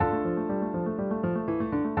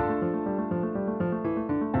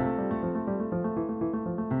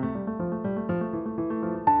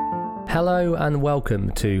Hello and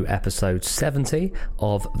welcome to episode 70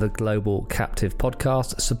 of the Global Captive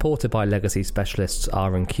Podcast, supported by legacy specialists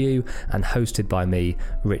R&Q and hosted by me,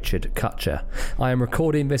 Richard Kutcher. I am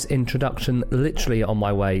recording this introduction literally on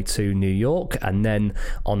my way to New York and then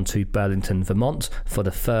on to Burlington, Vermont for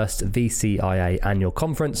the first VCIA annual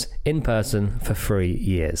conference in person for 3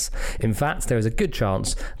 years. In fact, there is a good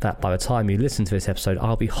chance that by the time you listen to this episode,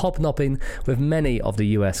 I'll be hobnobbing with many of the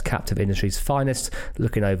US captive industry's finest,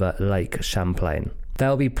 looking over Lake Champlain.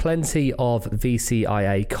 There'll be plenty of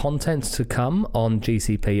VCIA content to come on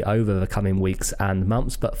GCP over the coming weeks and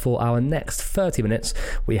months, but for our next 30 minutes,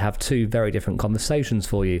 we have two very different conversations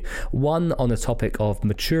for you. One on the topic of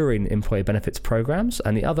maturing employee benefits programs,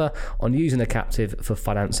 and the other on using a captive for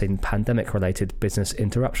financing pandemic-related business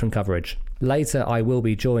interruption coverage. Later, I will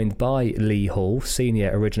be joined by Lee Hall, Senior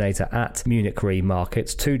Originator at Munich Re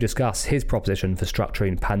Markets, to discuss his proposition for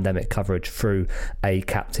structuring pandemic coverage through a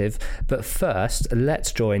captive. But first,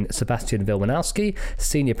 let's join Sebastian Wilmanowski,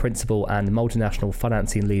 Senior Principal and Multinational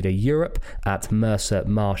Financing Leader Europe at Mercer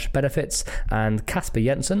Marsh Benefits, and Casper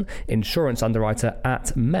Jensen, Insurance Underwriter at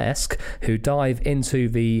Maersk, who dive into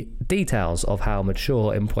the details of how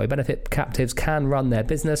mature employee benefit captives can run their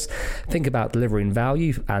business, think about delivering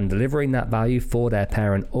value and delivering that value for their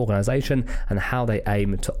parent organization, and how they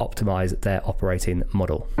aim to optimize their operating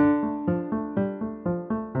model.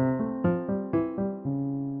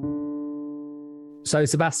 So,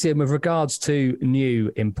 Sebastian, with regards to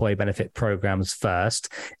new employee benefit programs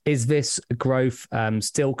first, is this growth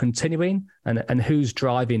still continuing? And who's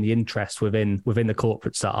driving the interest within the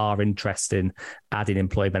corporates that are interested in adding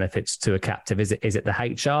employee benefits to a captive? Is it the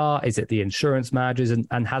HR? Is it the insurance managers?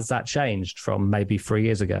 And has that changed from maybe 3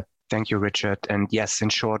 years ago? Thank you, Richard. And yes, in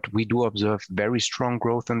short, we do observe very strong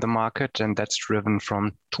growth in the market, and that's driven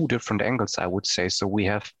from two different angles, I would say. So we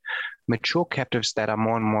have mature captives that are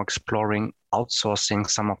more and more exploring outsourcing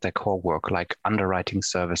some of their core work, like underwriting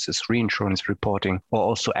services, reinsurance reporting, or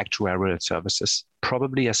also actuarial services,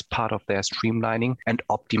 probably as part of their streamlining and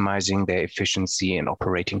optimizing their efficiency and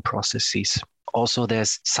operating processes. Also,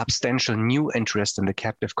 there's substantial new interest in the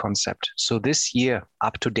captive concept. So this year,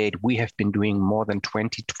 up to date, we have been doing more than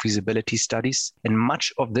 20 feasibility studies, and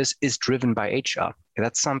much of this is driven by HR.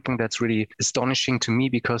 That's something that's really astonishing to me,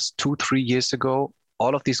 because 2-3 years ago,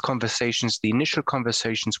 all of these conversations, the initial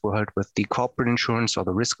conversations were held with the corporate insurance or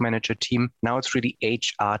the risk manager team. Now it's really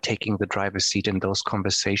HR taking the driver's seat in those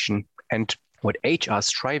conversations. And what HR is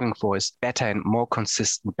striving for is better and more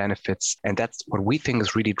consistent benefits. And that's what we think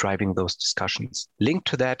is really driving those discussions. Linked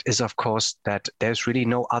to that is, of course, that there's really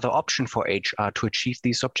no other option for HR to achieve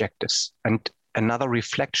these objectives. And another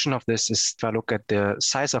reflection of this is if I look at the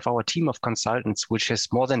size of our team of consultants, which has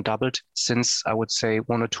more than doubled since, I would say,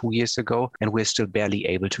 1 or 2 years ago, and we're still barely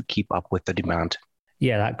able to keep up with the demand.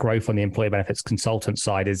 Yeah, that growth on the employee benefits consultant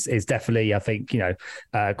side is definitely, I think,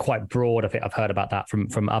 quite broad. I think I've heard about that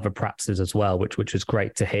from other practices as well, which is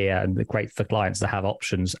great to hear, and great for clients to have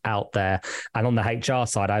options out there. And on the HR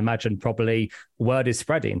side, I imagine probably word is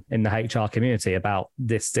spreading in the HR community about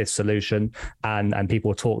this solution, and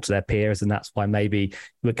people talk to their peers, and that's why maybe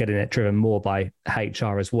we're getting it driven more by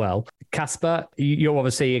HR as well. Casper, you're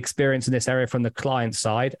obviously experienced in this area from the client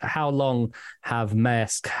side. How long have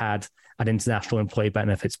Maersk had an international employee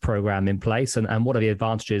benefits program in place, and what are the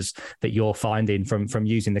advantages that you're finding from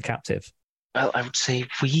using the captive? Well, I would say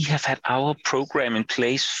we have had our program in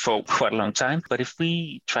place for quite a long time, but if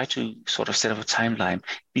we try to sort of set up a timeline,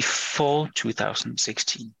 before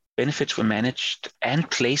 2016, benefits were managed and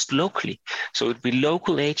placed locally. So it would be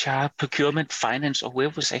local HR, procurement, finance, or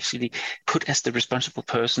whoever was actually put as the responsible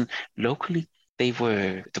person locally. They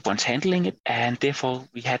were the ones handling it, and therefore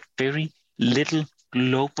we had very little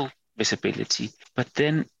global visibility. But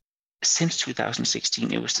then since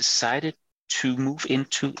 2016, it was decided to move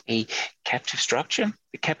into a captive structure.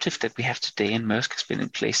 The captive that we have today in Maersk has been in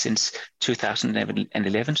place since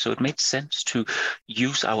 2011. So it made sense to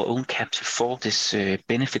use our own captive for this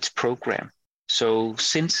benefits program. So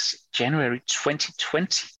since January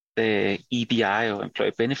 2020, the EBI, or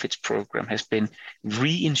Employee Benefits Program, has been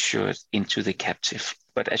reinsured into the captive.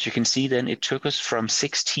 But as you can see, then it took us from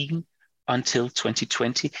 16 until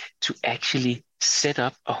 2020 to actually set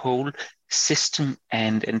up a whole system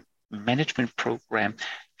and management program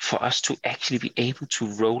for us to actually be able to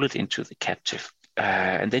roll it into the captive.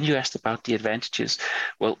 And then you asked about the advantages.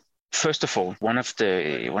 Well, first of all, one of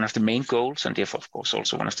the main goals, and therefore, of course,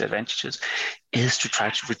 also one of the advantages, is to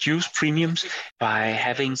try to reduce premiums by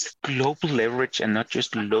having global leverage and not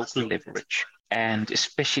just local leverage. And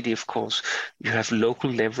especially, of course, you have local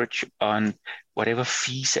leverage on whatever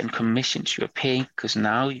fees and commissions you're paying, because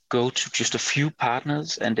now you go to just a few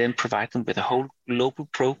partners and then provide them with a whole global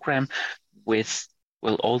program with,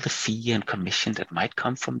 well, all the fee and commission that might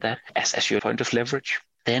come from that as your point of leverage.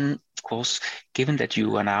 Then, of course, given that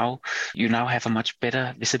you now have a much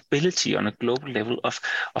better visibility on a global level of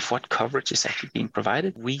what coverage is actually being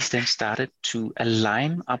provided, we then started to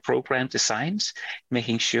align our program designs,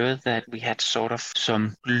 making sure that we had sort of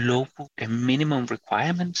some global minimum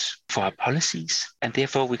requirements for our policies. And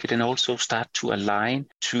therefore, we could then also start to align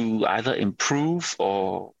to either improve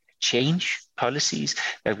or change policies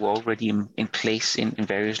that were already in place in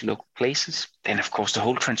various local places. Then, of course, the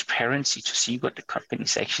whole transparency to see what the company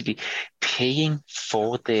is actually paying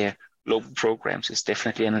for their global programs is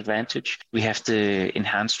definitely an advantage. We have the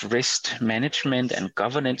enhanced risk management and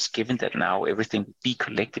governance, given that now everything will be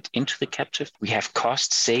collected into the captive. We have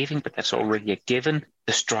cost saving, but that's already a given.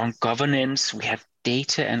 The strong governance, we have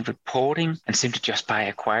data and reporting, and simply just by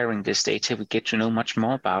acquiring this data, we get to know much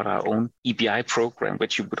more about our own EBI program,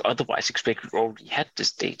 which you would otherwise expect we already had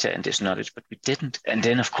this data and this knowledge, but we didn't. And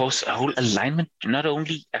then, of course, a whole alignment, not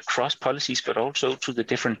only across policies, but also to the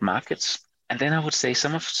different markets. And then I would say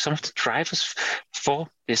some of the drivers for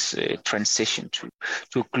this transition to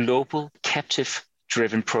a global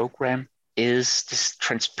captive-driven program is this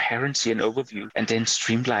transparency and overview, and then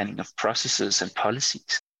streamlining of processes and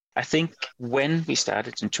policies. I think when we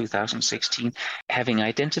started in 2016, having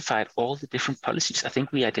identified all the different policies, I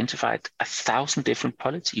think we identified 1,000 different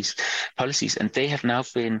policies, and they have now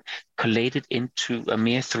been collated into a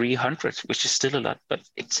mere 300, which is still a lot, but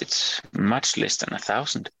it's much less than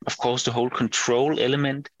 1,000. Of course, the whole control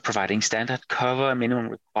element, providing standard cover, minimum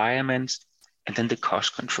requirements, and then the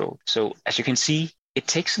cost control. So as you can see, it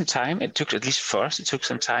takes some time. It took, at least for us, it took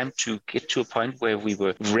some time to get to a point where we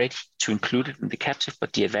were ready to include it in the captive,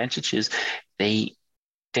 but the advantages, they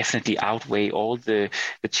definitely outweigh all the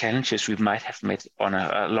challenges we might have met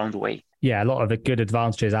along the way. Yeah, a lot of the good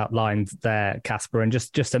advantages outlined there, Kasper, and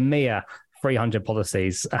just a mere 300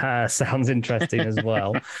 policies sounds interesting as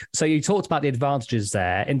well. So you talked about the advantages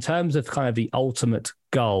there. In terms of kind of the ultimate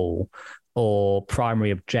goal or primary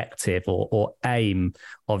objective or aim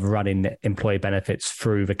of running employee benefits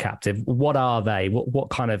through the captive, what are they? What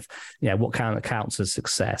kind of, what kind of counts as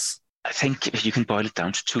success? I think you can boil it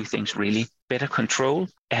down to two things, really: better control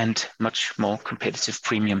and much more competitive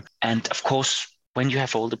premium. And of course, when you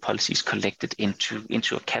have all the policies collected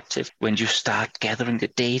into a captive, when you start gathering the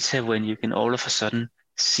data, when you can all of a sudden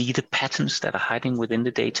see the patterns that are hiding within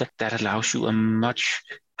the data, that allows you a much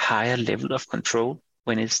higher level of control.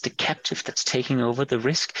 When it's the captive that's taking over the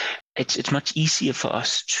risk, it's much easier for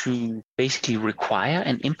us to basically require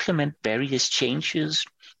and implement various changes.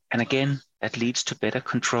 And again, that leads to better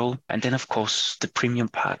control. And then, of course, the premium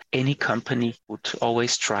part. Any company would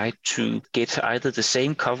always try to get either the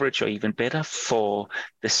same coverage or even better for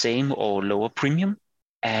the same or lower premium.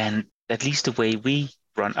 And at least the way we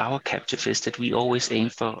run our captive is that we always aim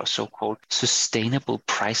for a so-called sustainable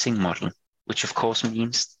pricing model, which of course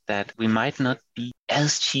means that we might not be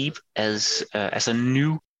as cheap as a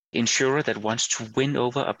new insurer that wants to win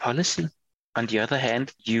over a policy. On the other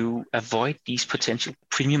hand, you avoid these potential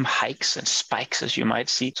premium hikes and spikes, as you might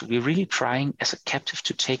see. So we're really trying as a captive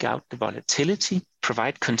to take out the volatility,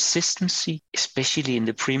 provide consistency, especially in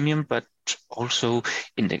the premium, but also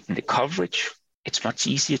in the coverage. It's much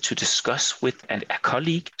easier to discuss with a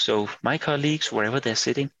colleague. So my colleagues, wherever they're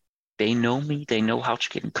sitting, they know me, they know how to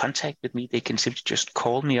get in contact with me. They can simply just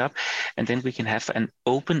call me up, and then we can have an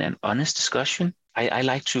open and honest discussion. I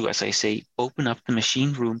like to, as I say, open up the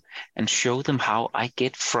machine room and show them how I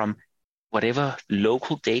get from whatever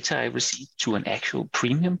local data I receive to an actual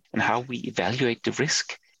premium and how we evaluate the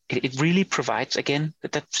risk. It really provides, again,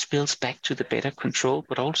 that spills back to the better control,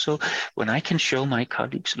 but also when I can show my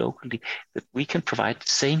colleagues locally that we can provide the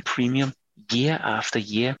same premium year after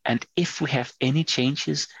year. And if we have any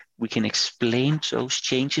changes, we can explain those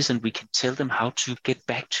changes and we can tell them how to get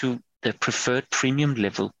back to the preferred premium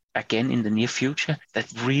level again in the near future.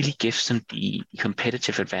 That really gives them the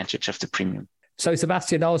competitive advantage of the premium. So,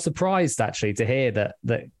 Sebastian, I was surprised actually to hear that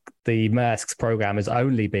the Maersk's program has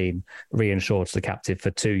only been reinsured to the captive for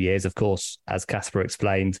 2 years. Of course, as Kasper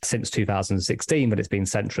explained, since 2016, but it's been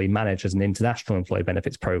centrally managed as an international employee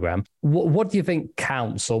benefits program. What do you think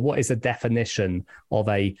counts, or what is the definition of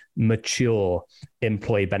a mature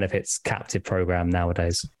employee benefits captive program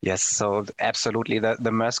nowadays? Yes, so absolutely. The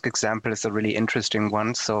Maersk example is a really interesting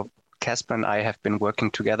one. So Kasper and I have been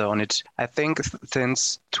working together on it, I think,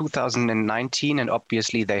 since 2019. And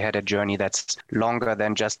obviously, they had a journey that's longer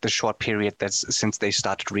than just the short period that's since they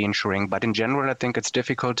started reinsuring. But in general, I think it's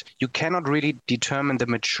difficult. You cannot really determine the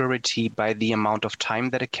maturity by the amount of time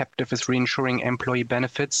that a captive is reinsuring employee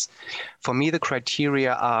benefits. For me, the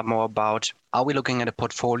criteria are more about, are we looking at a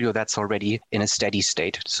portfolio that's already in a steady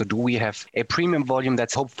state? So do we have a premium volume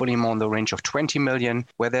that's hopefully more in the range of 20 million,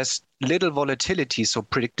 where there's little volatility, so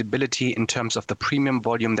predictability in terms of the premium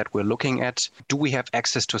volume that we're looking at? Do we have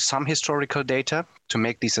access to some historical data to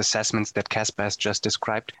make these assessments that Kasper has just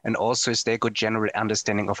described? And also, is there a good general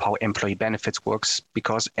understanding of how employee benefits works?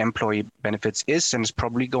 Because employee benefits is and is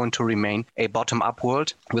probably going to remain a bottom-up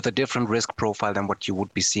world with a different risk profile than what you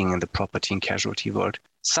would be seeing in the property and casualty world.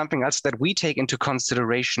 Something else that we take into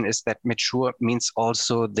consideration is that mature means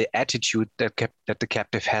also the attitude that the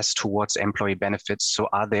captive has towards employee benefits. So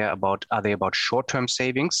are they about short-term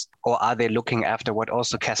savings, or are they looking after what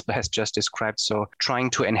also Kasper has just described? So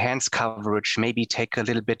trying to enhance coverage, maybe take a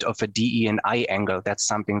little bit of a DE&I angle. That's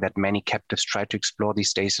something that many captives try to explore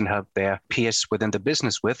these days and help their peers within the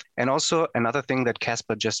business with. And also another thing that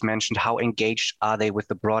Kasper just mentioned, how engaged are they with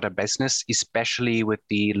the broader business, especially with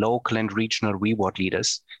the local and regional reward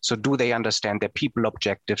leaders? So do they understand their people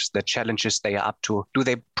objectives, the challenges they are up to? Do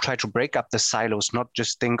they try to break up the silos, not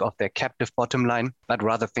just think of their captive bottom line, but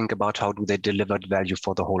rather think about how do they deliver value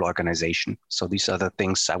for the whole organization? So these are the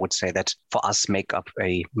things I would say that for us make up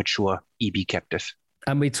a mature EB captive.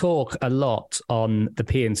 And we talk a lot on the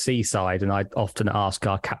P&C side, and I often ask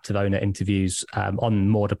our captive owner interviews on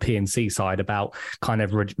more the P&C side about kind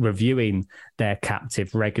of reviewing their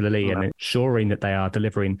captive regularly and ensuring that they are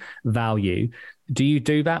delivering value. Do you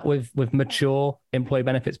do that with mature employee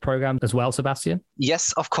benefits programs as well, Sebastian?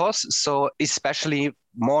 Yes, of course. So especially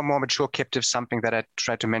more and more mature captives, something that I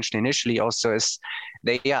tried to mention initially also is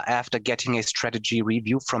they are after getting a strategy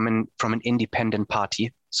review from an independent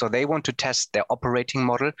party. So they want to test their operating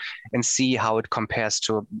model and see how it compares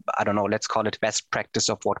to, I don't know, let's call it best practice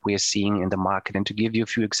of what we are seeing in the market. And to give you a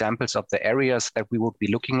few examples of the areas that we would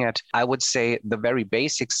be looking at, I would say the very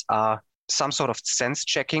basics are some sort of sense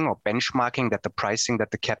checking or benchmarking that the pricing that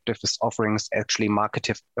the captive is offering is actually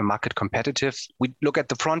market competitive. We look at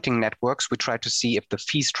the fronting networks. We try to see if the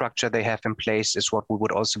fee structure they have in place is what we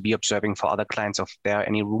would also be observing for other clients, if there are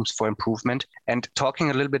any rooms for improvement. And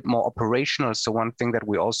talking a little bit more operational. So one thing that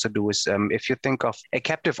we also do is if you think of a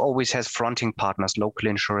captive always has fronting partners, local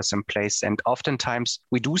insurers in place. And oftentimes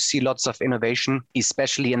we do see lots of innovation,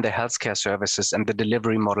 especially in the healthcare services and the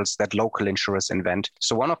delivery models that local insurers invent.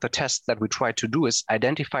 So one of the tests that we try to do is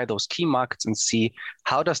identify those key markets and see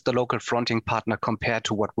how does the local fronting partner compare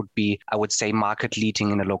to what would be, I would say, market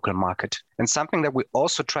leading in a local market. And something that we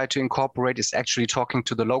also try to incorporate is actually talking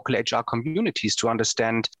to the local HR communities to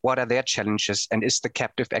understand what are their challenges and is the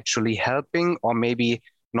captive actually helping or maybe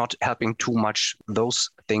not helping too much those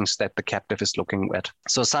things that the captive is looking at.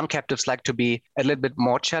 So some captives like to be a little bit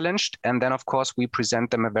more challenged. And then, of course, we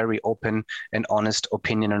present them a very open and honest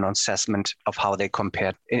opinion and assessment of how they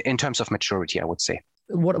compare in terms of maturity, I would say.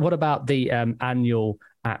 What about the annual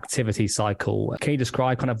activity cycle? Can you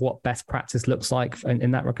describe kind of what best practice looks like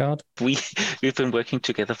in that regard? We've been working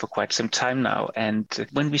together for quite some time now. And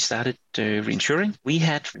when we started reinsuring, we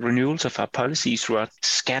had renewals of our policies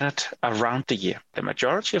scattered around the year. The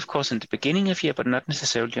majority, of course, in the beginning of the year, but not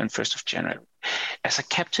necessarily on 1st of January. As a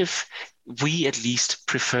captive, we at least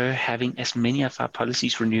prefer having as many of our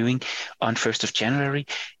policies renewing on 1st of January.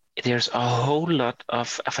 There's a whole lot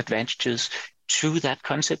of advantages to that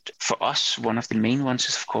concept. For us, one of the main ones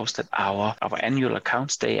is, of course, that our annual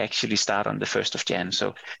accounts, they actually start on the 1st of Jan.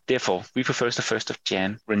 So therefore, we prefer the 1st of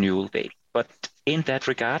Jan renewal date. But in that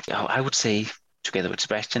regard, I would say, together with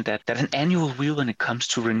Sebastian, that an annual view when it comes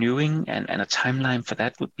to renewing and a timeline for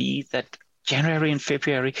that would be that January and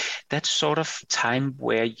February, that's sort of time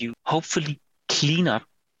where you hopefully clean up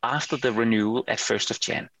after the renewal at 1st of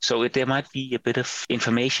Jan. So there might be a bit of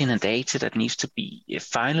information and data that needs to be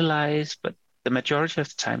finalized, but the majority of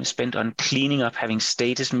the time is spent on cleaning up, having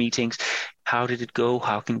status meetings. How did it go?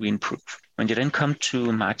 How can we improve? When you then come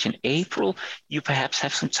to March and April, you perhaps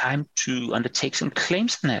have some time to undertake some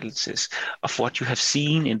claims analysis of what you have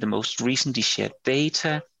seen in the most recently shared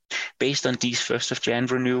data. Based on these 1st of Jan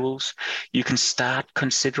renewals, you can start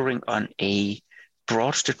considering on a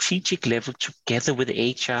broad strategic level together with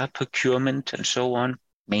HR, procurement, and so on,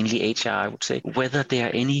 mainly HR, I would say, whether there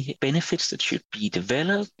are any benefits that should be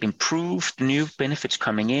developed, improved, new benefits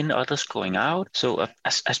coming in, others going out. So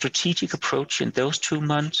a strategic approach in those 2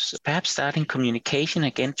 months, perhaps starting communication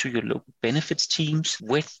again to your local benefits teams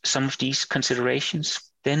with some of these considerations.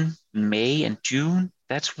 Then May and June,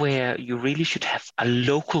 that's where you really should have a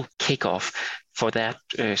local kickoff for that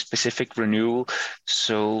specific renewal.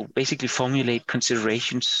 So basically formulate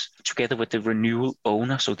considerations together with the renewal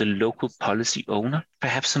owner, so the local policy owner,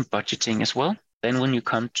 perhaps some budgeting as well. Then when you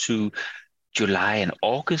come to July and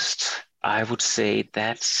August, I would say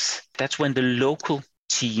that's when the local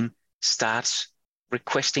team starts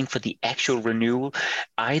requesting for the actual renewal,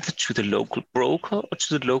 either to the local broker or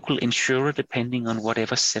to the local insurer, depending on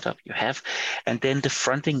whatever setup you have. And then the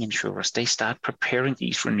fronting insurers, they start preparing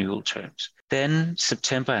these renewal terms. Then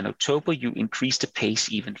September and October, you increase the pace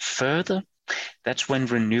even further. That's when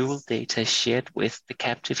renewal data is shared with the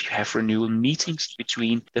captive. You have renewal meetings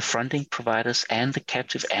between the fronting providers and the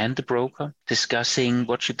captive and the broker, discussing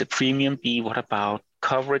what should the premium be, what about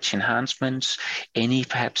coverage enhancements, any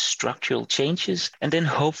perhaps structural changes. And then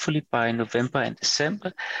hopefully by November and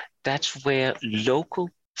December, that's where local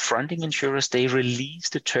fronting insurers, they release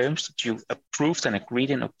the terms that you approved and agreed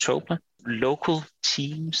in October. Local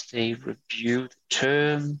teams, they review the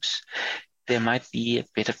terms. There might be a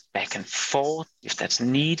bit of back and forth if that's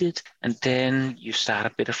needed. And then you start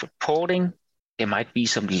a bit of reporting. There might be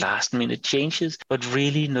some last minute changes, but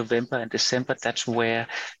really November and December, that's where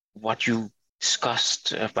what you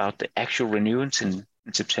discussed about the actual renewals in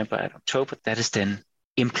September and October, that is then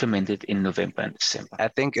implemented in November and December. I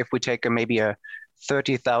think if we take maybe a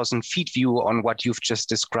 30,000 feet view on what you've just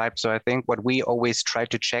described. So I think what we always try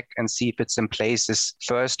to check and see if it's in place is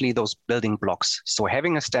firstly those building blocks. So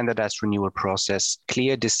having a standardized renewal process,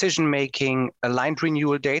 clear decision-making, aligned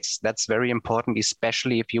renewal dates, that's very important,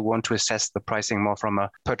 especially if you want to assess the pricing more from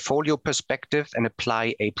a portfolio perspective and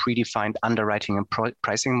apply a predefined underwriting and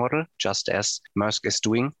pricing model, just as Maersk is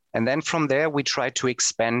doing. And then from there, we try to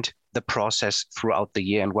expand the process throughout the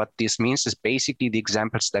year. And what this means is basically the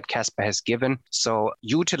examples that Casper has given. So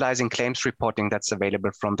utilizing claims reporting that's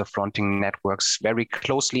available from the fronting networks, very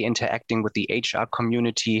closely interacting with the HR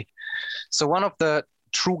community. So one of the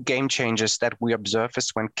true game changers that we observe is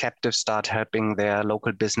when captives start helping their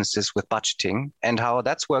local businesses with budgeting. And how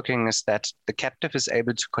that's working is that the captive is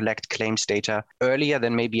able to collect claims data earlier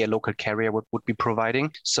than maybe a local carrier would be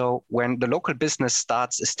providing. So when the local business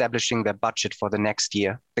starts establishing their budget for the next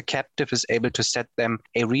year, the captive is able to set them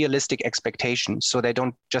a realistic expectation. So they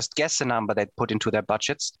don't just guess a number they put into their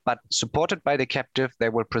budgets, but supported by the captive, they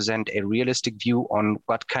will present a realistic view on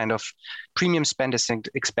what kind of premium spend is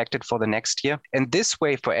expected for the next year. And this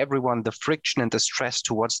way, for everyone, the friction and the stress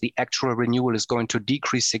towards the actual renewal is going to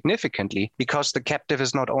decrease significantly, because the captive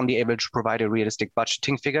is not only able to provide a realistic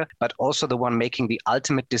budgeting figure, but also the one making the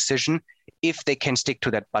ultimate decision if they can stick to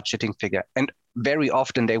that budgeting figure. And very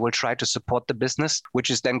often they will try to support the business, which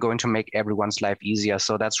is then going to make everyone's life easier.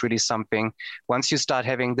 So that's really something, once you start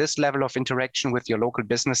having this level of interaction with your local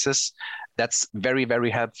businesses, that's very, very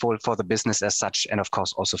helpful for the business as such, and of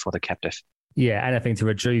course also for the captive. Yeah, anything to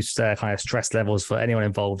reduce kind of stress levels for anyone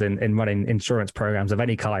involved in running insurance programs of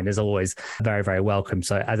any kind is always very, very welcome.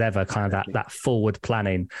 So as ever, kind of that forward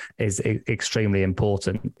planning is extremely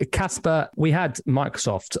important. Casper, we had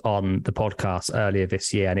Microsoft on the podcast earlier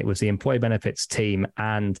this year, and it was the employee benefits team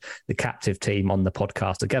and the captive team on the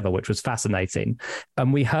podcast together, which was fascinating.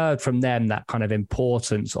 And we heard from them that kind of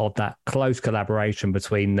importance of that close collaboration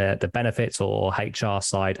between the benefits or HR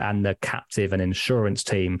side and the captive and insurance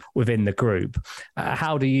team within the group.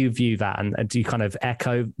 How do you view that, and do you kind of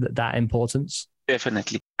echo that importance?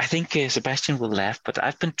 Definitely. I think Sebastian will laugh, but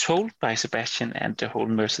I've been told by Sebastian and the whole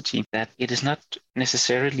Mercer team that it is not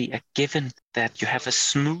necessarily a given that you have a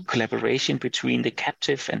smooth collaboration between the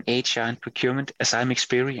captive and HR and procurement, as I'm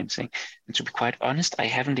experiencing. And to be quite honest, I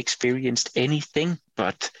haven't experienced anything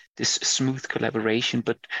but this smooth collaboration.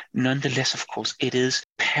 But nonetheless, of course, it is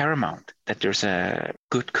paramount that there's a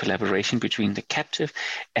good collaboration between the captive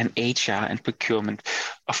and HR and procurement.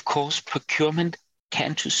 Of course, procurement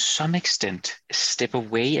can to some extent step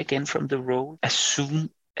away again from the role as soon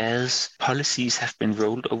as policies have been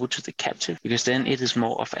rolled over to the captive, because then it is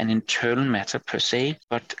more of an internal matter per se.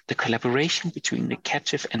 But the collaboration between the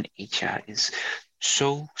captive and HR is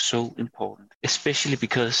so important, especially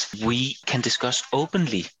because we can discuss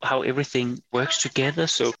openly how everything works together.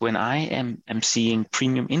 So when I am seeing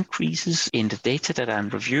premium increases in the data that I'm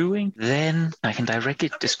reviewing, then I can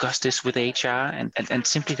directly discuss this with HR, and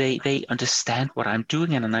simply they understand what I'm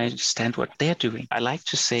doing and I understand what they're doing. I like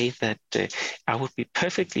to say that I would be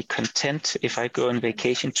perfectly content if I go on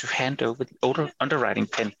vacation to hand over the underwriting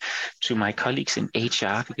pen to my colleagues in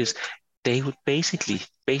HR, because they would basically,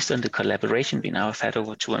 based on the collaboration we now have had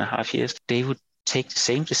over 2.5 years, they would take the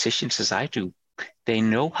same decisions as I do. They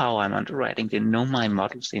know how I'm underwriting, they know my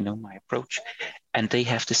models, they know my approach, and they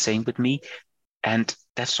have the same with me. And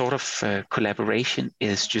that sort of collaboration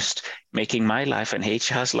is just making my life and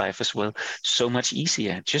HR's life as well so much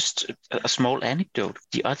easier. Just a small anecdote.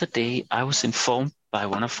 The other day, I was informed by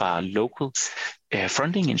one of our local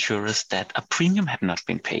fronting insurers that a premium had not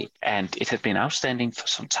been paid, and it had been outstanding for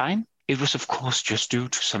some time. It was, of course, just due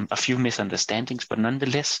to a few misunderstandings, but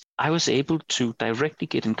nonetheless, I was able to directly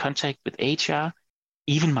get in contact with HR,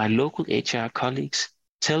 even my local HR colleagues,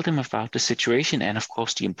 tell them about the situation and, of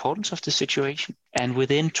course, the importance of the situation. And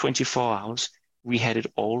within 24 hours, we had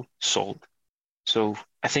it all solved. So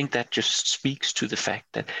I think that just speaks to the fact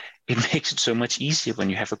that it makes it so much easier when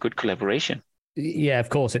you have a good collaboration. Yeah, of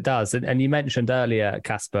course it does. And you mentioned earlier,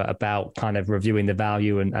 Kasper, about kind of reviewing the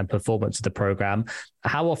value and performance of the program.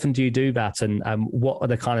 How often do you do that? And what are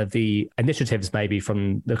the kind of the initiatives maybe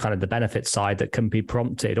from the kind of the benefits side that can be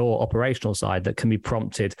prompted, or operational side that can be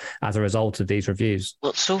prompted as a result of these reviews?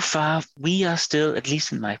 Well, so far we are still, at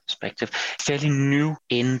least in my perspective, fairly new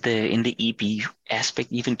in the EB aspect,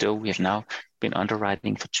 even though we have now been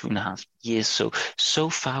underwriting for 2.5 years. So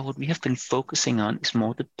far what we have been focusing on is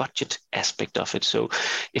more the budget aspect of it. So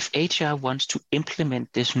if HR wants to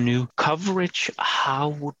implement this new coverage, how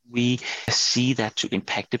would we see that to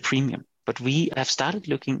impact the premium? But we have started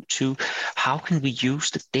looking to how can we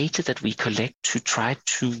use the data that we collect to try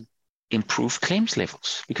to improve claims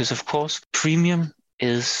levels? Because of course, premium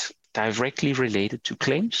is directly related to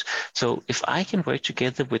claims. So if I can work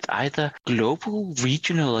together with either global,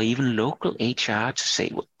 regional, or even local HR to say,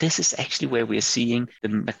 well, this is actually where we're seeing the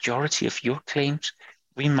majority of your claims,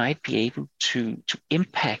 we might be able to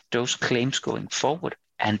impact those claims going forward.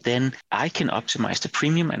 And then I can optimize the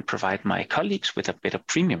premium and provide my colleagues with a better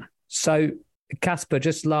premium. So, Kasper,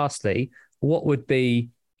 just lastly, what would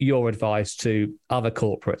be your advice to other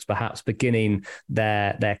corporates, perhaps beginning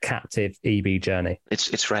their captive EB journey?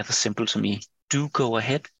 It's rather simple to me. Do go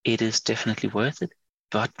ahead. It is definitely worth it,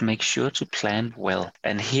 but make sure to plan well.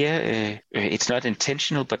 And here, it's not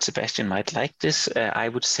intentional, but Sebastian might like this. I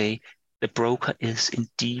would say the broker is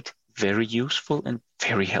indeed very useful and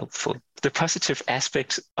very helpful. The positive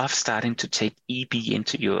aspects of starting to take EB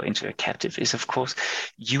into your captive is, of course,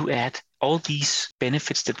 you add all these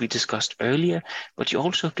benefits that we discussed earlier, but you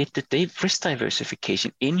also get the risk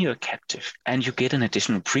diversification in your captive, and you get an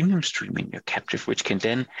additional premium stream in your captive, which can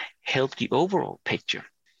then help the overall picture.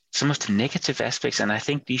 Some of the negative aspects, and I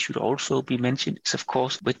think these should also be mentioned, is, of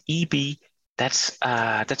course, with EB, that's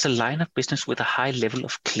a line of business with a high level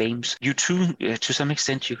of claims. You too, to some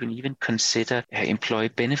extent, you can even consider employee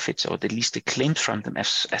benefits, or at least the claims from them,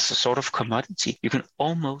 as a sort of commodity. You can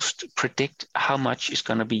almost predict how much is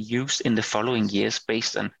going to be used in the following years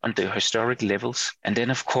based on the historic levels. And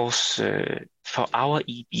then, of course, for our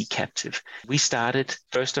EB captive, we started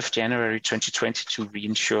 1st of January 2020 to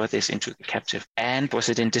reinsure this into the captive. And was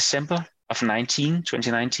it in December of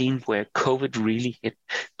 2019, where COVID really hit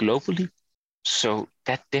globally? So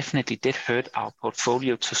that definitely did hurt our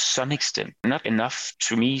portfolio to some extent. Not enough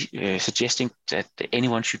to me suggesting that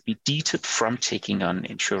anyone should be deterred from taking on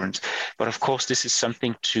insurance. But of course, this is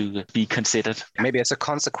something to be considered. Maybe as a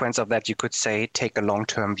consequence of that, you could say take a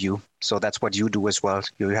long-term view. So that's what you do as well.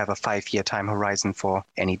 You have a 5-year time horizon for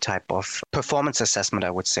any type of performance assessment,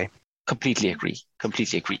 I would say. Completely agree.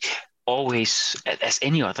 Always, as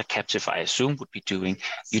any other captive, I assume, would be doing,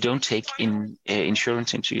 you don't take in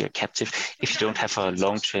insurance into your captive if you don't have a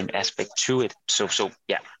long-term aspect to it. So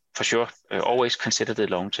yeah, for sure, always consider the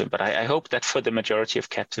long-term. But I hope that for the majority of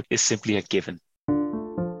captive, is simply a given.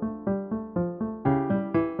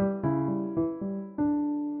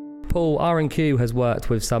 Paul, R&Q has worked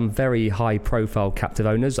with some very high-profile captive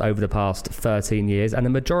owners over the past 13 years, and the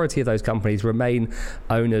majority of those companies remain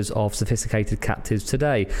owners of sophisticated captives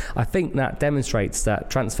today. I think that demonstrates that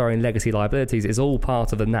transferring legacy liabilities is all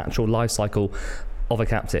part of the natural life cycle of a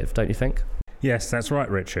captive, don't you think? Yes, that's right,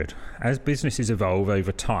 Richard. As businesses evolve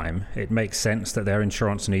over time, it makes sense that their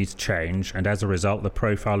insurance needs change, and as a result, the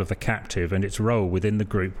profile of the captive and its role within the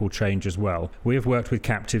group will change as well. We have worked with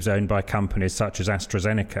captives owned by companies such as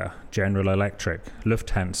AstraZeneca, General Electric,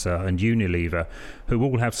 Lufthansa, and Unilever, who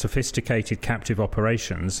all have sophisticated captive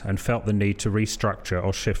operations and felt the need to restructure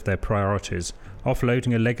or shift their priorities.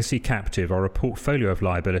 Offloading a legacy captive or a portfolio of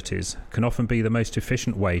liabilities can often be the most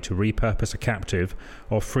efficient way to repurpose a captive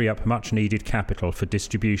or free up much needed capital for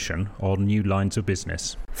distribution or new lines of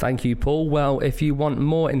business. Thank you, Paul. Well, if you want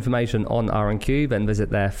more information on R&Q, then visit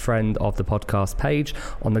their Friend of the Podcast page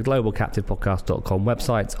on the globalcaptivepodcast.com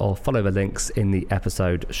website, or follow the links in the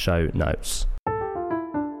episode show notes.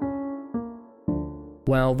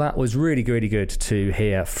 Well, that was really, really good to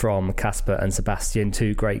hear from Casper and Sebastian,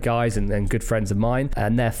 two great guys and good friends of mine,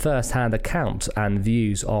 and their first-hand account and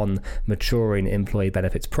views on maturing employee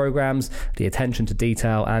benefits programs, the attention to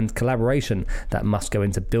detail and collaboration that must go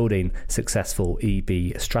into building successful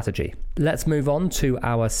EB strategy. Let's move on to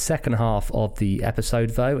our second half of the episode,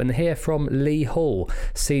 though, and hear from Lee Hall,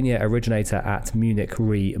 Senior Originator at Munich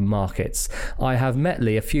Re Markets. I have met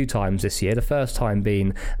Lee a few times this year, the first time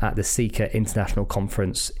being at the Seeker International Conference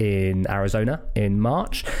in Arizona in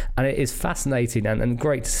March, and it is fascinating and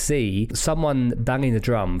great to see someone banging the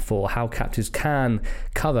drum for how captives can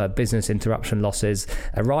cover business interruption losses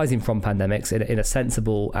arising from pandemics in a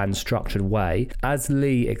sensible and structured way. As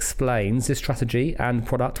Lee explains, this strategy and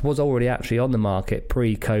product was already actually on the market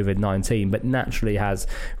pre-COVID-19, but naturally has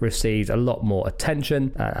received a lot more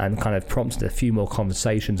attention and kind of prompted a few more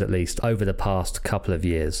conversations, at least, over the past couple of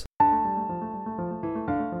years.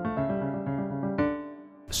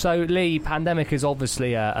 So, Lee, pandemic is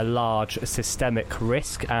obviously a large systemic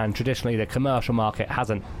risk, and traditionally the commercial market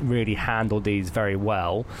hasn't really handled these very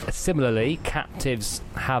well. Similarly, captives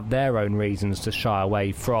have their own reasons to shy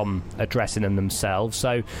away from addressing them themselves.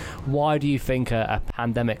 So why do you think a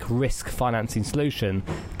pandemic risk financing solution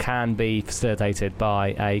can be facilitated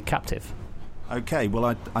by a captive? Okay, well,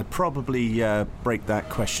 I'd probably break that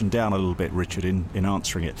question down a little bit, Richard, in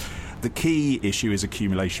answering it. The key issue is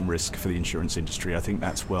accumulation risk for the insurance industry. I think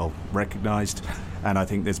that's well recognised, and I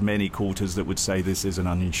think there's many quarters that would say this is an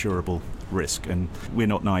uninsurable risk, and we're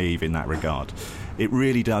not naive in that regard. It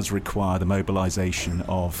really does require the mobilisation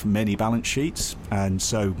of many balance sheets, and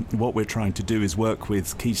so what we're trying to do is work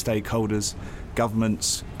with key stakeholders,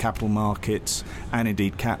 governments, capital markets, and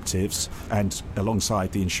indeed captives, and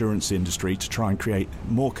alongside the insurance industry to try and create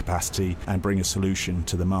more capacity and bring a solution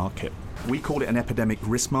to the market. We call it an epidemic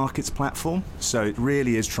risk markets platform, so it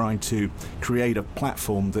really is trying to create a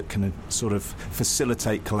platform that can sort of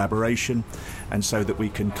facilitate collaboration and so that we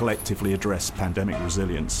can collectively address pandemic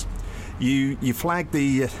resilience. You flagged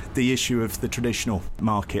the issue of the traditional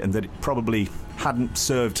market and that it probably hadn't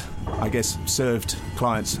served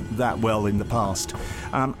clients that well in the past.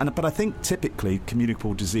 But I think typically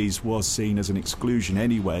communicable disease was seen as an exclusion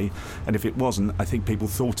anyway, and if it wasn't, I think people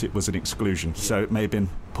thought it was an exclusion, so it may have been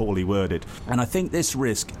poorly worded. And I think this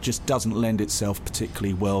risk just doesn't lend itself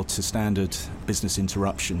particularly well to standard business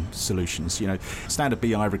interruption solutions. You know, standard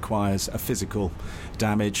BI requires a physical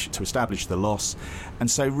damage to establish the loss, and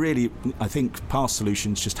so really I think past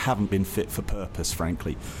solutions just haven't been fit for purpose,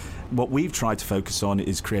 frankly. What we've tried to focus on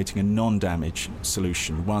is creating a non-damage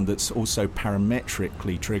solution, one that's also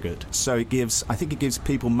parametrically triggered. So I think it gives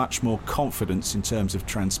people much more confidence in terms of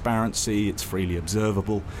transparency. It's freely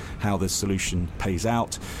observable how the solution pays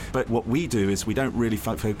out. But what we do is we don't really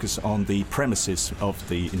focus on the premises of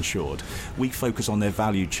the insured. We focus on their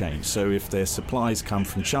value chain. So if their supplies come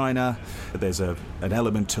from China, there's an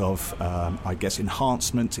element of,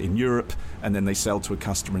 enhancement in Europe, and then they sell to a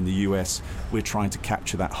customer in the US. We're trying to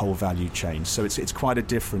capture that whole value chain. So it's quite a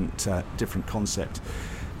different concept.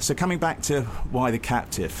 So coming back to why the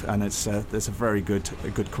captive, and that's a very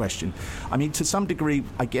good question. I mean, to some degree,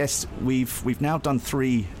 I guess we've now done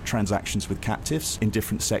 3 transactions with captives in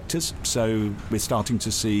different sectors. So we're starting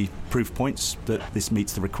to see proof points that this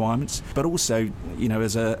meets the requirements. But also, you know,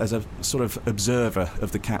 as a sort of observer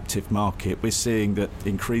of the captive market, we're seeing that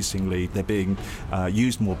increasingly they're being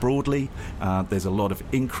used more broadly. There's a lot of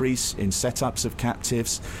increase in setups of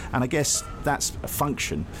captives, and I guess that's a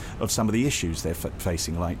function of some of the issues they're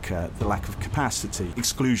facing, like the lack of capacity,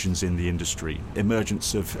 exclusions in the industry,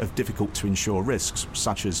 emergence of difficult to insure risks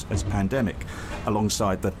such as pandemic,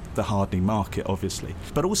 alongside the hardening market, obviously.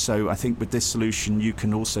 But also, I think with this solution, you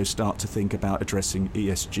can also start to think about addressing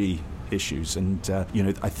ESG issues, and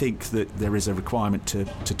I think that there is a requirement to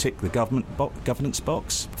tick the governance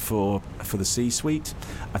box for the C-suite.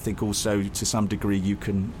 I think also to some degree you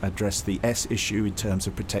can address the S issue in terms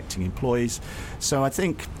of protecting employees. So I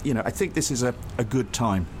think this is a good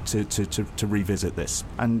time to revisit this,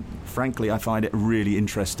 and frankly I find it a really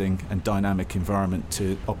interesting and dynamic environment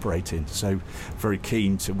to operate in, so very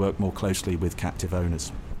keen to work more closely with captive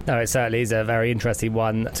owners. No, it certainly is a very interesting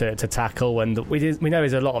one to tackle, and we know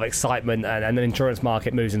there's a lot of excitement, and the insurance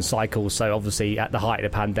market moves in cycles. So obviously at the height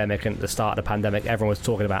of the pandemic and at the start of the pandemic, everyone was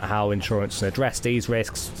talking about how insurance can address these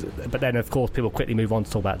risks, but then of course people quickly move on to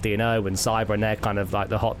talk about D&O and cyber, and they're kind of like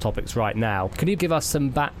the hot topics right now. Can you give us some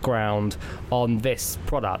background on this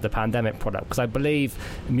product, the pandemic product? Because I believe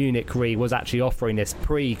Munich Re was actually offering this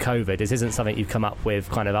pre-COVID. This isn't something you've come up with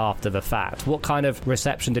kind of after the fact. What kind of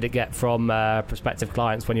reception did it get from prospective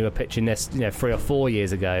clients when you were pitching this 3 or 4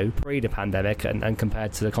 years ago, pre the pandemic, and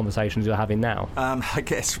compared to the conversations you're having now? I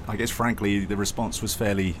guess frankly the response was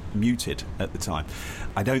fairly muted at the time.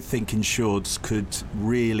 I don't think insureds could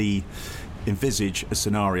really envisage a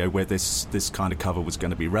scenario where this kind of cover was going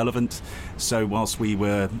to be relevant. So whilst we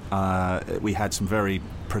had some very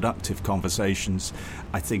productive conversations,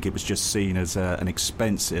 I think it was just seen as an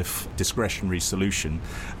expensive discretionary solution,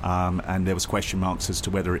 and there was question marks as to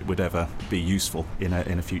whether it would ever be useful in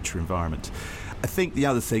a future environment. I think the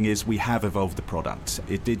other thing is we have evolved the product.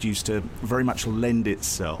 It did used to very much lend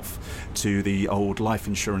itself to the old life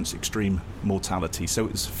insurance extreme mortality, so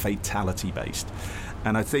it was fatality based.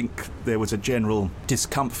 And I think there was a general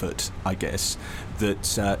discomfort, I guess,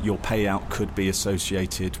 that your payout could be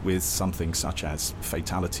associated with something such as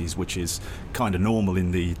fatalities, which is kind of normal in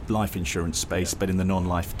the life insurance space, but in the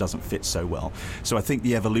non-life doesn't fit so well. So I think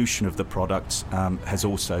the evolution of the product has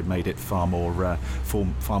also made it far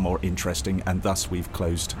more interesting, and thus we've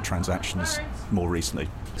closed transactions more recently.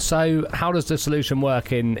 So how does the solution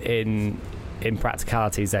work in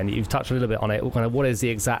practicalities then? You've touched a little bit on it. Kind of what is the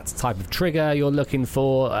exact type of trigger you're looking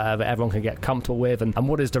for that everyone can get comfortable with, and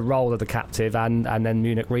what is the role of the captive and then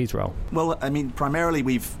Munich Re's role? Well, I mean, primarily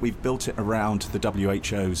we've built it around the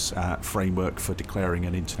WHO's framework for declaring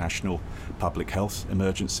an international public health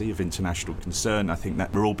emergency of international concern. I think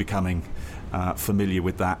that we're all becoming familiar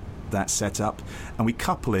with that setup, and we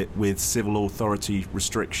couple it with civil authority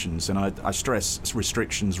restrictions, and I stress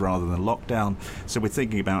restrictions rather than lockdown. So we're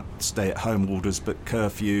thinking about stay-at-home orders, but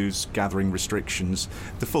curfews, gathering restrictions,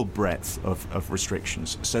 the full breadth of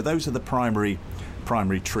restrictions. So those are the primary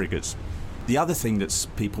triggers. The other thing that's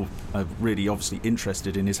people are really obviously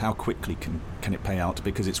interested in is how quickly can it pay out,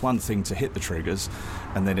 because it's one thing to hit the triggers,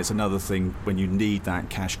 and then it's another thing when you need that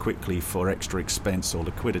cash quickly for extra expense or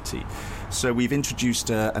liquidity. So we've introduced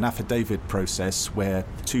an affidavit process where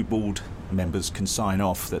 2 board members can sign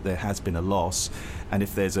off that there has been a loss, and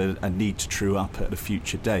if there's a need to true up at a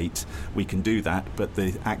future date, we can do that, but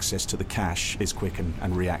the access to the cash is quick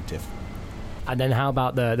and reactive. And then how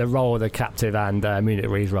about the role of the captive and Munich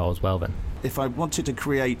Re's role as well then? If I wanted to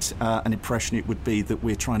create an impression, it would be that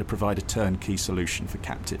we're trying to provide a turnkey solution for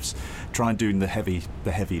captives, try and do the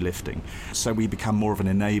heavy lifting. So we become more of an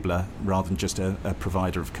enabler rather than just a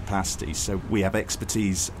provider of capacity. So we have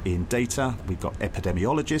expertise in data, we've got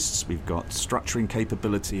epidemiologists, we've got structuring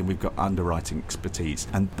capability, and we've got underwriting expertise.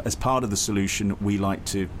 And as part of the solution, we like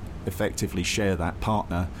to effectively share that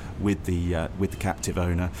partner with the captive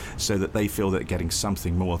owner, so that they feel that they're getting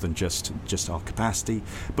something more than just our capacity.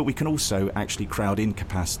 But we can also actually crowd in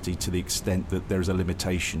capacity to the extent that there is a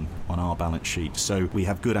limitation on our balance sheet. So we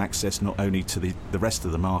have good access not only to the rest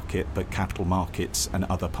of the market, but capital markets and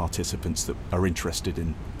other participants that are interested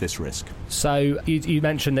in this risk. So you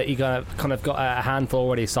mentioned that you kind of got a handful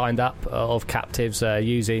already signed up of captives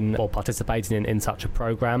using or participating in such a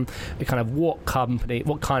program. What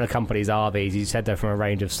kind of companies are these? You said they're from a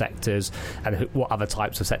range of sectors, and what other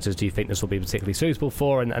types of sectors do you think this will be particularly suitable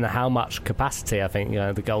for, and how much capacity, I think,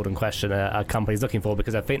 the golden question, are companies looking for?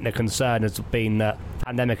 Because I think the concern has been that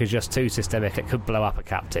pandemic is just too systemic, it could blow up a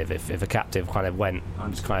captive if a captive kind of went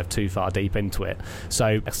too far deep into it.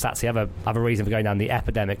 So that's the other reason for going down the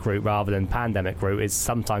epidemic route rather than pandemic route, is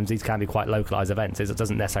sometimes these can be quite localised events. It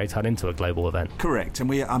doesn't necessarily turn into a global event. Correct,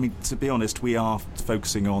 and to be honest, we are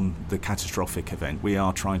focusing on the catastrophic event. We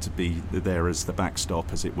are trying to be there as the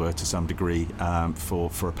backstop, as it were, to some degree, for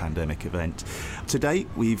a pandemic event. To date,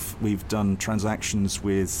 we've done transactions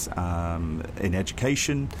with in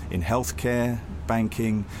education, in healthcare,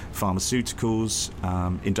 banking, pharmaceuticals,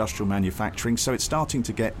 industrial manufacturing. So it's starting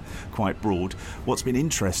to get quite broad. What's been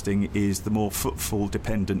interesting is the more footfall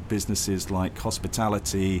dependent businesses like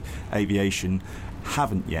hospitality, aviation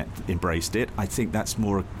haven't yet embraced it. I think that's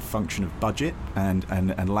more a function of budget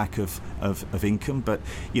and lack of income. But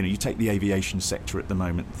you take the aviation sector at the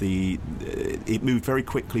moment. It moved very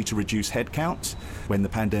quickly to reduce headcount when the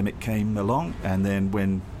pandemic came along, and then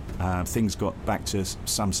when things got back to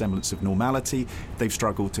some semblance of normality, they've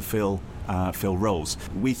struggled to fill roles.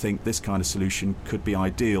 We think this kind of solution could be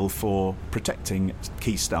ideal for protecting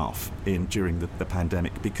key staff during the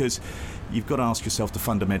pandemic, because you've got to ask yourself the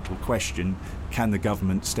fundamental question: can the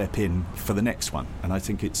government step in for the next one? And I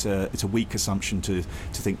think it's a weak assumption to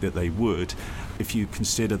think that they would. If you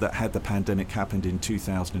consider that had the pandemic happened in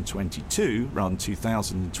 2022 rather than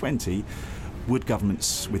 2020, would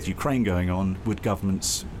governments, with Ukraine going on, would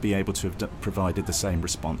governments be able to have provided the same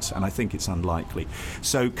response? And I think it's unlikely.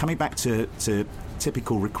 So coming back to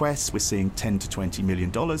typical requests, we're seeing $10 to $20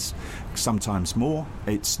 million, sometimes more.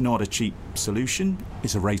 It's not a cheap solution.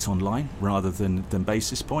 It's a rate online rather than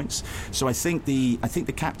basis points. So I think the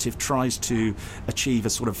captive tries to achieve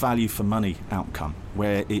a sort of value for money outcome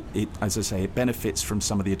where it, as I say, it benefits from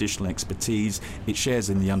some of the additional expertise, it shares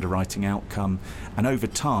in the underwriting outcome, and over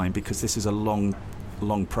time, because this is a long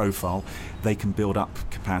profile, they can build up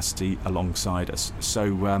capacity alongside us.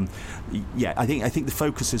 So I think the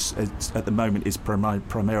focus is at the moment is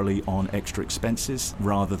primarily on extra expenses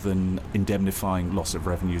rather than indemnifying loss of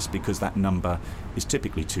revenues, because that number is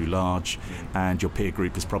typically too large and your peer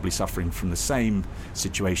group is probably suffering from the same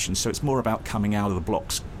situation. So it's more about coming out of the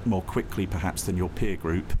blocks more quickly perhaps than your peer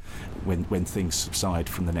group when things subside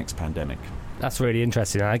from the next pandemic. That's really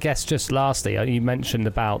interesting. And I guess just lastly, you mentioned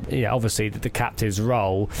about obviously the captive's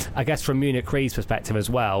role. I guess from Munich Re's perspective as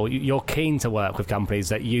well, you're keen to work with companies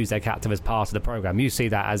that use their captive as part of the program. You see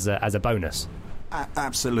that as a bonus.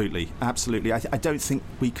 Absolutely. I don't think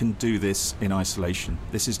we can do this in isolation.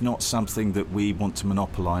 This is not something that we want to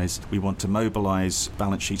monopolise. We want to mobilise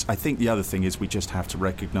balance sheets. I think the other thing is we just have to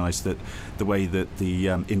recognise that the way that the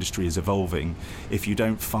industry is evolving, if you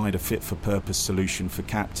don't find a fit-for-purpose solution for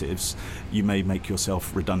captives, you may make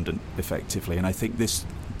yourself redundant effectively. And I think this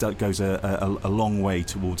goes a long way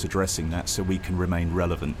towards addressing that so we can remain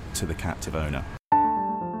relevant to the captive owner.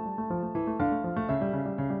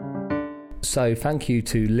 So thank you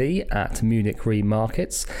to Lee at Munich Re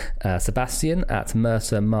Markets, Sebastian at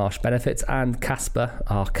Mercer Marsh Benefits, and Casper,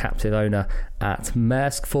 our captive owner at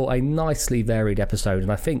Maersk, for a nicely varied episode,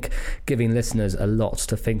 and I think giving listeners a lot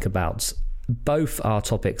to think about. Both are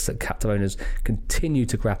topics that captive owners continue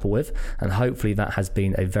to grapple with, and hopefully that has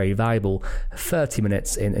been a very valuable 30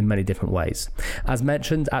 minutes in many different ways. As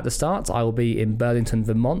mentioned at the start, I will be in Burlington,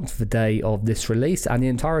 Vermont the day of this release and the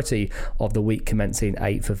entirety of the week commencing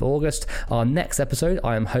 8th of August. Our next episode,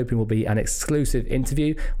 I am hoping, will be an exclusive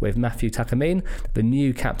interview with Matthew Takamine, the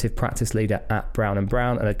new captive practice leader at Brown &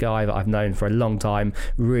 Brown, and a guy that I've known for a long time.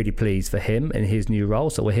 Really pleased for him in his new role,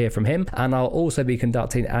 so we'll hear from him. And I'll also be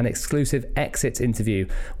conducting an exclusive exit interview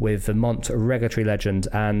with Vermont regulatory legend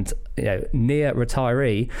and near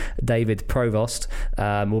retiree David Provost.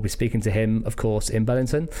 We'll be speaking to him, of course, in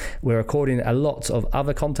Burlington. We're recording a lot of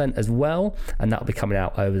other content as well, and that'll be coming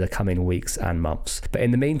out over the coming weeks and months. But in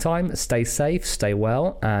the meantime, stay safe, stay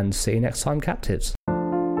well, and see you next time, captives.